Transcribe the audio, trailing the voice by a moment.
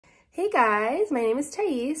Hey guys, my name is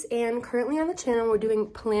Thais, and currently on the channel we're doing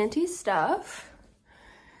planty stuff.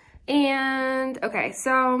 And okay,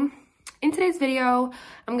 so in today's video,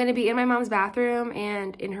 I'm gonna be in my mom's bathroom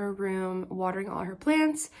and in her room watering all her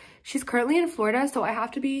plants. She's currently in Florida, so I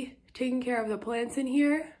have to be taking care of the plants in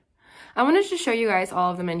here. I wanted to show you guys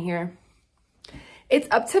all of them in here. It's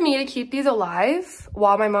up to me to keep these alive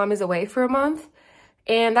while my mom is away for a month.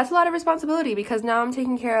 And that's a lot of responsibility because now I'm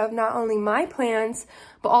taking care of not only my plants,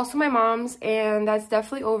 but also my mom's, and that's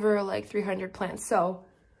definitely over like 300 plants. So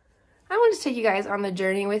I wanted to take you guys on the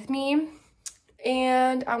journey with me,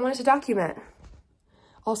 and I wanted to document.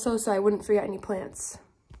 Also, so I wouldn't forget any plants.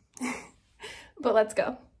 But let's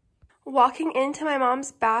go. Walking into my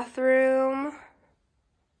mom's bathroom.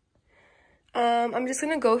 I'm just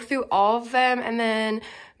gonna go through all of them, and then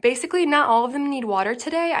basically not all of them need water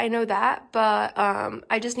today, I know that, but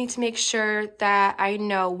I just need to make sure that I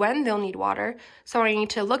know when they'll need water. So I need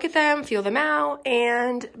to look at them, feel them out,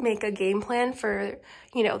 and make a game plan for,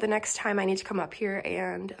 you know, the next time I need to come up here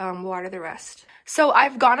and water the rest. So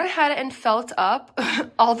I've gone ahead and felt up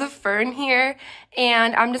all the fern here,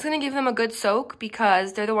 and I'm just gonna give them a good soak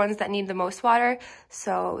because they're the ones that need the most water.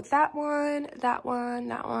 So that one, that one,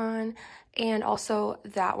 that one, and also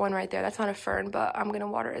that one right there. That's not a fern, but I'm gonna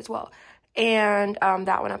water as well. And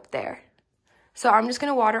that one up there. So I'm just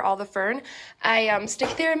gonna water all the fern. I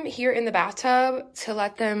stick them here in the bathtub to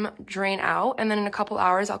let them drain out, and then in a couple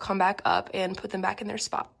hours I'll come back up and put them back in their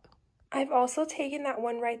spot. I've also taken that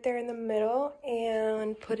one right there in the middle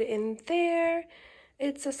and put it in there.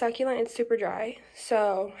 It's a succulent, it's super dry,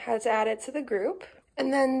 so had to add it to the group.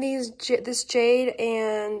 And then this jade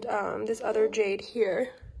and this other jade here.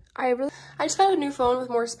 I just got a new phone with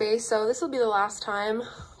more space, so this will be the last time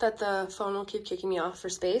that the phone will keep kicking me off for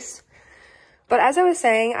space. But as I was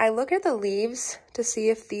saying, I look at the leaves to see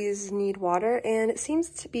if these need water, and it seems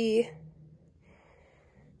to me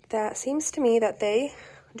that they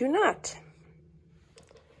do not.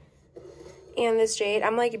 And this jade,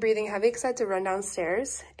 I'm like breathing heavy because I had to run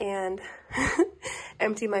downstairs and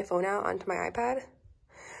empty my phone out onto my iPad.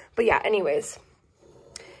 But yeah, anyways,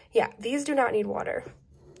 yeah, these do not need water.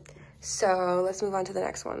 So let's move on to the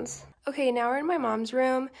next ones. Okay, now we're in my mom's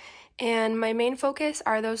room, and my main focus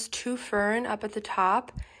are those two fern up at the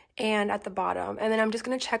top and at the bottom. And then I'm just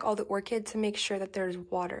gonna check all the orchids to make sure that there's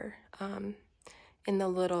water in the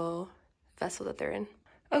little vessel that they're in.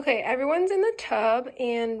 Okay, everyone's in the tub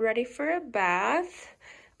and ready for a bath.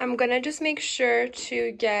 I'm gonna just make sure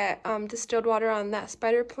to get distilled water on that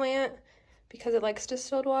spider plant because it likes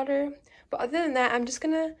distilled water. But other than that, I'm just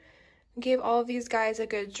gonna give all of these guys a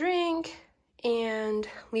good drink and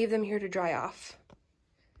leave them here to dry off.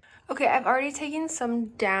 Okay, I've already taken some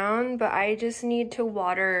down, but I just need to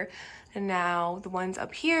water now the ones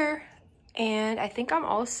up here, and I think I'm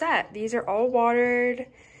all set. These are all watered,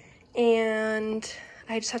 and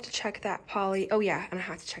I just have to check that poly. Oh yeah, and I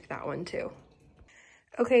have to check that one too.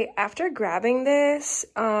 Okay, after grabbing this,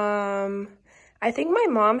 I think my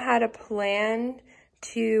mom had a plan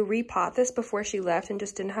to repot this before she left and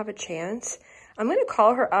just didn't have a chance. I'm gonna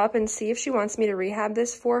call her up and see if she wants me to rehab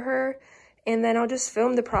this for her, and then I'll just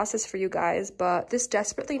film the process for you guys. But this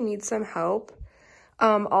desperately needs some help.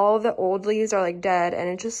 All the old leaves are like dead and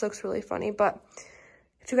it just looks really funny. But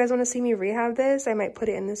if you guys want to see me rehab this, I might put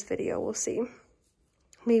it in this video. We'll see.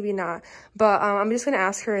 Maybe not. But I'm just gonna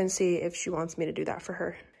ask her and see if she wants me to do that for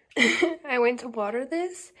her. I went to water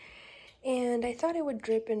this, and I thought it would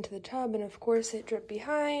drip into the tub, and of course it dripped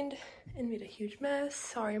behind and made a huge mess.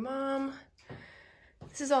 Sorry, Mom.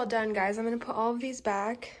 This is all done, guys. I'm gonna put all of these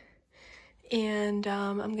back, and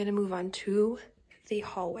I'm gonna move on to the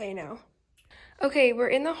hallway now. Okay, we're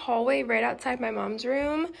in the hallway right outside my mom's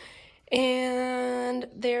room, and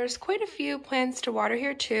there's quite a few plants to water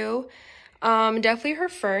here too. Definitely her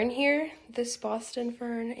fern here, this Boston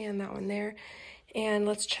fern and that one there. And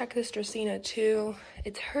let's check this Dracaena too.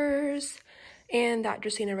 It's hers, and that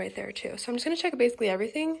Dracaena right there too. So I'm just gonna check basically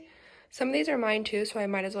everything. Some of these are mine too, so I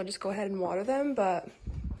might as well just go ahead and water them, but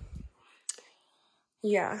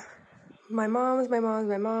yeah. My mom's, my mom's,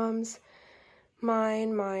 my mom's,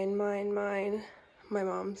 mine, mine, mine, mine, my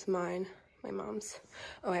mom's, mine, my mom's.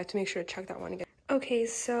 Oh, I have to make sure to check that one again. Okay,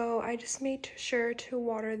 so I just made sure to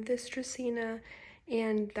water this Dracaena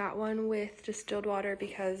and that one with distilled water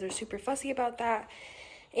because they're super fussy about that.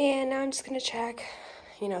 And now I'm just gonna check,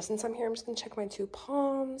 you know, since I'm here, I'm just gonna check my two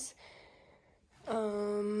palms.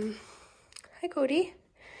 Hi Cody.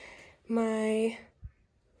 My,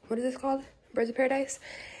 what is this called? Birds of Paradise.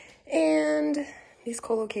 And these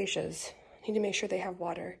colocaceas. Need to make sure they have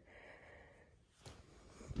water.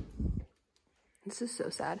 This is so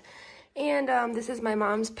sad. And this is my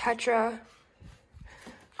mom's Petra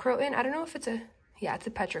Croton. I don't know if it's a, yeah, it's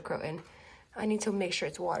a Petra Croton. I need to make sure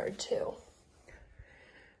it's watered too.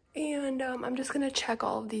 And I'm just gonna check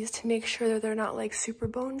all of these to make sure that they're not like super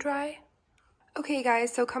bone dry. Okay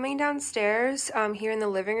guys, so coming downstairs here in the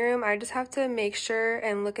living room, I just have to make sure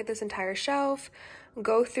and look at this entire shelf,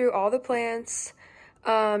 go through all the plants,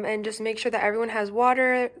 and just make sure that everyone has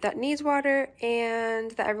water that needs water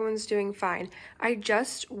and that everyone's doing fine. I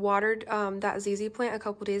just watered that ZZ plant a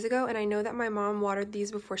couple days ago, and I know that my mom watered these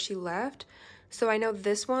before she left. So I know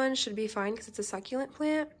this one should be fine because it's a succulent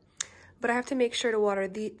plant, but I have to make sure to water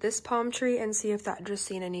this palm tree and see if that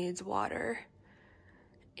Dracaena needs water.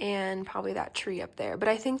 And probably that tree up there, but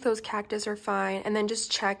I think those cactus are fine. And then just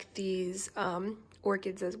check these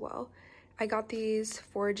orchids as well. I got these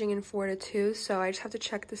foraging in Florida too, so I just have to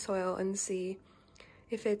check the soil and see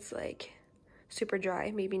if it's like super dry,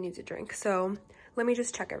 maybe needs a drink. So let me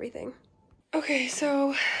just check everything. Okay,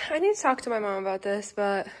 so I need to talk to my mom about this,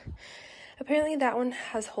 but apparently that one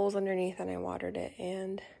has holes underneath and I watered it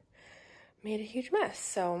and made a huge mess,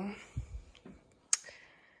 so I'm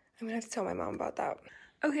gonna have to tell my mom about that.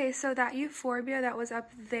 Okay, so that euphorbia that was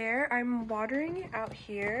up there, I'm watering it out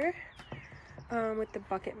here with the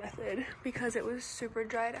bucket method because it was super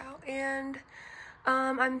dried out. And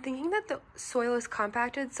I'm thinking that the soil is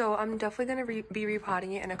compacted, so I'm definitely going to be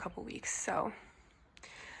repotting it in a couple weeks. So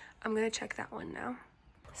I'm going to check that one now.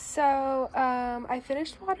 So I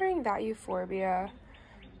finished watering that euphorbia.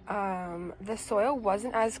 The soil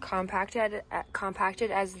wasn't as compacted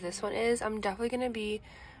as this one is. I'm definitely going to be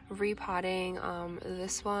repotting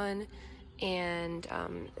this one and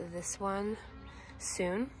this one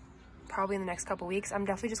soon, probably in the next couple weeks. I'm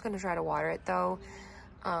definitely just going to try to water it though,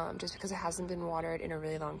 just because it hasn't been watered in a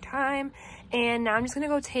really long time. And now I'm just going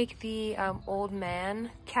to go take the old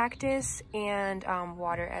man cactus and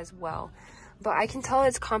water as well. But I can tell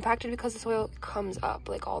it's compacted because the soil comes up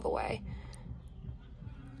like all the way.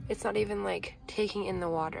 It's not even like taking in the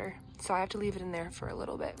water, so I have to leave it in there for a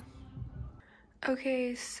little bit.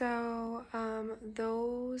 Okay, so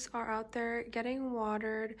those are out there getting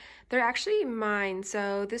watered. They're actually mine,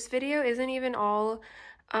 so this video isn't even all,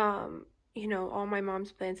 you know, all my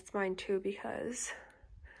mom's plants. It's mine too because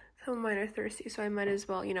some of mine are thirsty, so I might as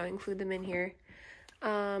well, you know, include them in here.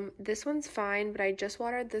 This one's fine, but I just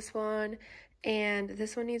watered this one, and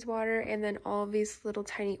this one needs water, and then all of these little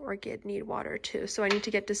tiny orchid need water too. So I need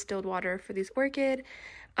to get distilled water for these orchid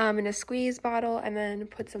in a squeeze bottle, and then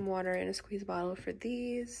put some water in a squeeze bottle for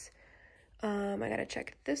these. I gotta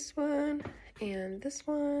check this one and this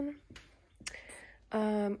one.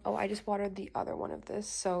 Oh, I just watered the other one of this,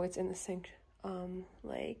 so it's in the sink,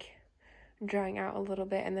 like drying out a little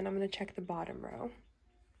bit, and then I'm gonna check the bottom row.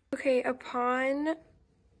 Okay, upon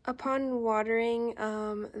watering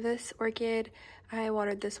this orchid, I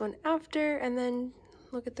watered this one after, and then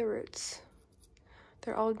look at the roots.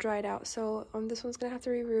 They're all dried out, so this one's gonna have to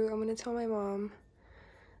reroot. I'm gonna tell my mom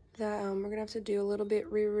that we're gonna have to do a little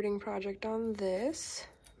bit rerooting project on this,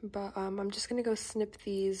 but I'm just gonna go snip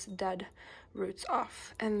these dead roots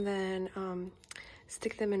off and then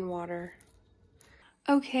stick them in water.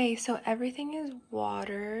 Okay, so everything is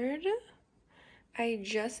watered. I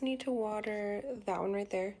just need to water that one right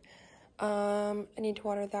there. I need to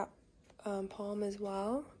water that palm as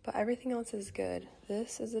well, but everything else is good.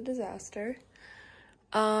 This is a disaster.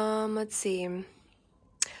 Let's see.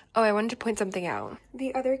 Oh, I wanted to point something out.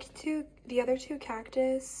 The other two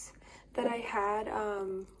cactus that I had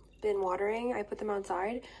been watering, I put them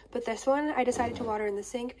outside, but this one I decided to water in the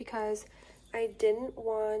sink because I didn't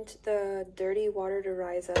want the dirty water to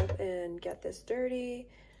rise up and get this dirty.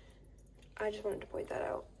 I just wanted to point that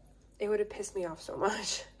out. It would have pissed me off so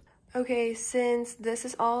much. Okay, since this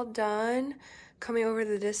is all done, coming over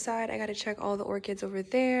to this side, I gotta check all the orchids over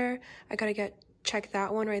there. I gotta check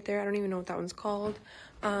that one right there. I don't even know what that one's called,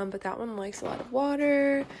 but that one likes a lot of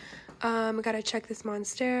water. I gotta check this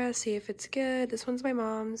Monstera, see if it's good. This one's my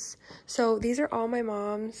mom's. So these are all my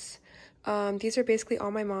mom's. These are basically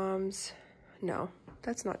all my mom's. No,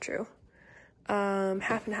 that's not true.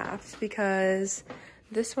 Half and half, because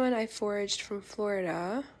this one I foraged from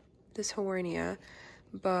Florida, this Hawornia,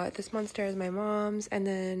 but this Monstera is my mom's, and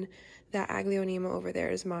then that Aglaonema over there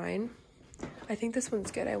is mine. I think this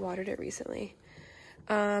one's good. I watered it recently.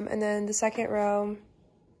 And then the second row,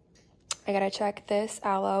 I gotta check this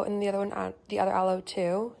aloe, and the other aloe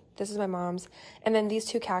too. This is my mom's. And then these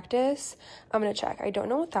two cactus, I'm gonna check. I don't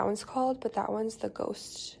know what that one's called, but that one's the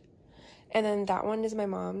ghost. And then that one is my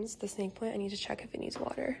mom's, the snake plant. I need to check if it needs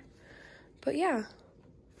water. But yeah,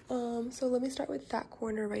 so let me start with that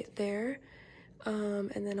corner right there,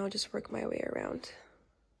 and then I'll just work my way around.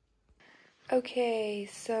 Okay,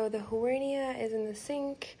 so the Huernia is in the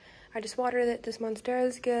sink. I just watered it. This Monstera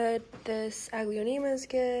is good. This Aglaonema is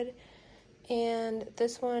good. And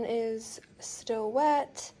this one is still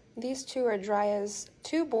wet. These two are dry as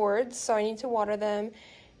 2 boards, so I need to water them.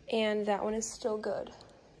 And that one is still good.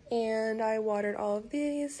 And I watered all of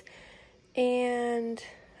these. And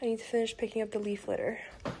I need to finish picking up the leaf litter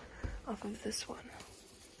off of this one.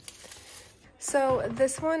 So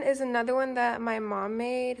this one is another one that my mom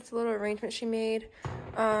made. It's a little arrangement she made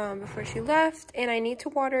before she left, and I need to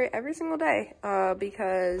water it every single day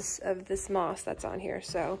because of this moss that's on here.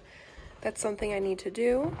 So that's something I need to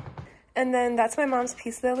do. And then that's my mom's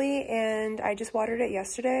peace lily, and I just watered it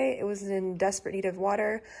yesterday. It was in desperate need of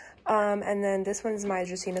water. And then this one's my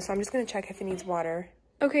Dracaena, so I'm just gonna check if it needs water.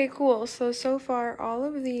 Okay, cool. So far all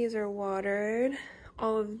of these are watered.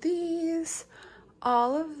 All of these.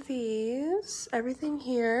 All of these, everything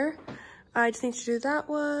here. I just need to do that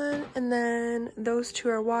one, and then those 2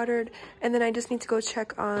 are watered, and then I just need to go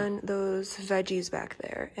check on those veggies back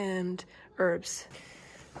there and herbs.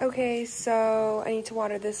 Okay, so I need to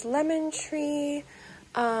water this lemon tree,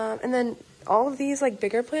 and then all of these like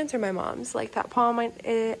bigger plants are my mom's. Like that palm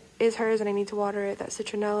is hers, and I need to water it. That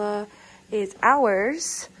citronella is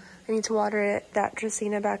ours. I need to water it. That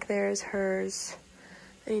Dracaena back there is hers.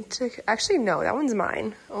 I need to, actually no, that one's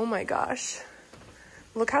mine. Oh my gosh.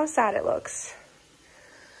 Look how sad it looks.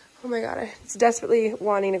 Oh my god, it's desperately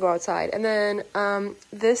wanting to go outside. And then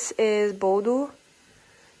this is Bodu,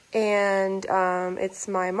 and it's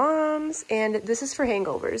my mom's, and this is for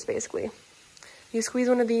hangovers basically. You squeeze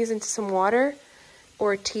one of these into some water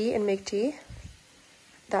or tea and make tea.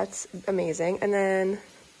 That's amazing. And then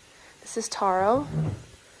this is taro.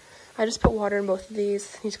 I just put water in both of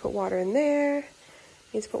these. Need to put water in there.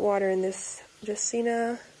 Need to put water in this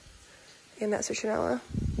Dracaena and that citronella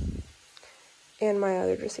and my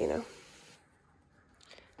other Dracaena.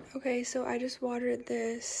 Okay, so I just watered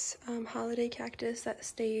this holiday cactus that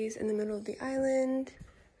stays in the middle of the island.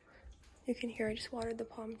 You can hear I just watered the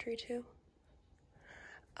palm tree too.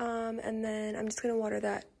 And then I'm just gonna water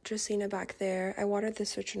that Dracaena back there. I watered the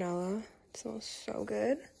citronella. It smells so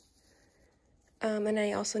good. And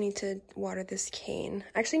I also need to water this cane.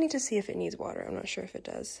 I actually need to see if it needs water. I'm not sure if it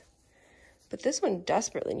does. But this one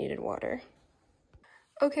desperately needed water.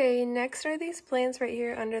 Okay, next are these plants right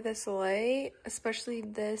here under this light, especially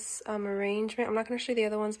this arrangement. I'm not going to show you the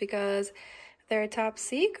other ones because they're top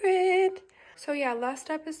secret. So yeah, last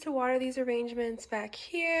step is to water these arrangements back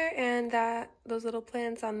here, and those little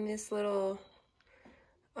plants on this little,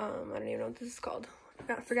 I don't even know what this is called.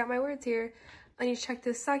 Forgot my words here. I need to check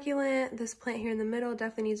this succulent. This plant here in the middle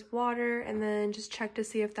definitely needs water, and then just check to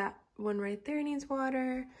see if that one right there needs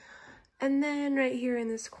water. And then right here in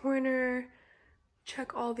this corner,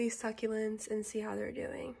 check all these succulents and see how they're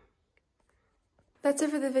doing. That's it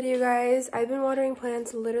for the video, guys. I've been watering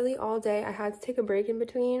plants literally all day. I had to take a break in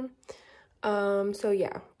between. So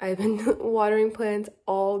yeah, I've been watering plants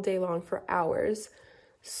all day long for hours.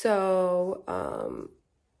 So,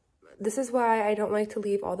 this is why I don't like to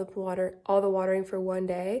leave all the watering for one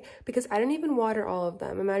day, because I didn't even water all of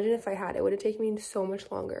them. Imagine if I had, it would have taken me so much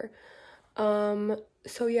longer.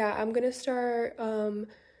 So yeah, I'm gonna start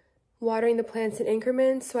watering the plants in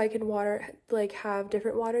increments so I can have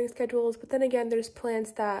different watering schedules. But then again, there's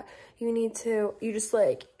plants that you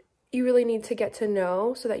really need to get to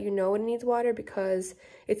know so that you know when it needs water, because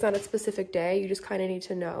it's not a specific day. You just kind of need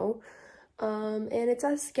to know. And it's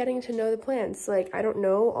us getting to know the plants. Like, I don't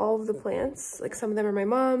know all of the plants. Like, some of them are my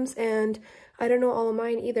mom's, and I don't know all of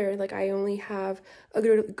mine either. Like, I only have a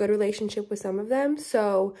good relationship with some of them,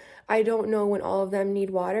 so I don't know when all of them need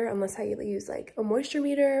water unless I use like a moisture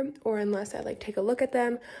meter, or unless I like take a look at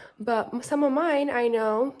them. But some of mine, I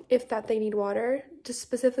know if they need water, just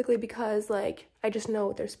specifically because like I just know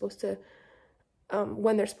what they're supposed to,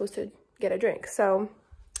 when they're supposed to get a drink. So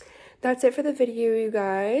that's it for the video, you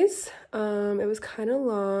guys. It was kind of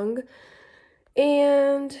long,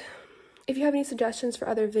 and if you have any suggestions for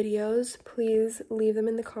other videos, please leave them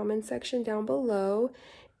in the comment section down below.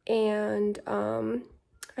 And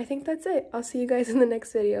I think that's it. I'll see you guys in the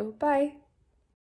next video. Bye!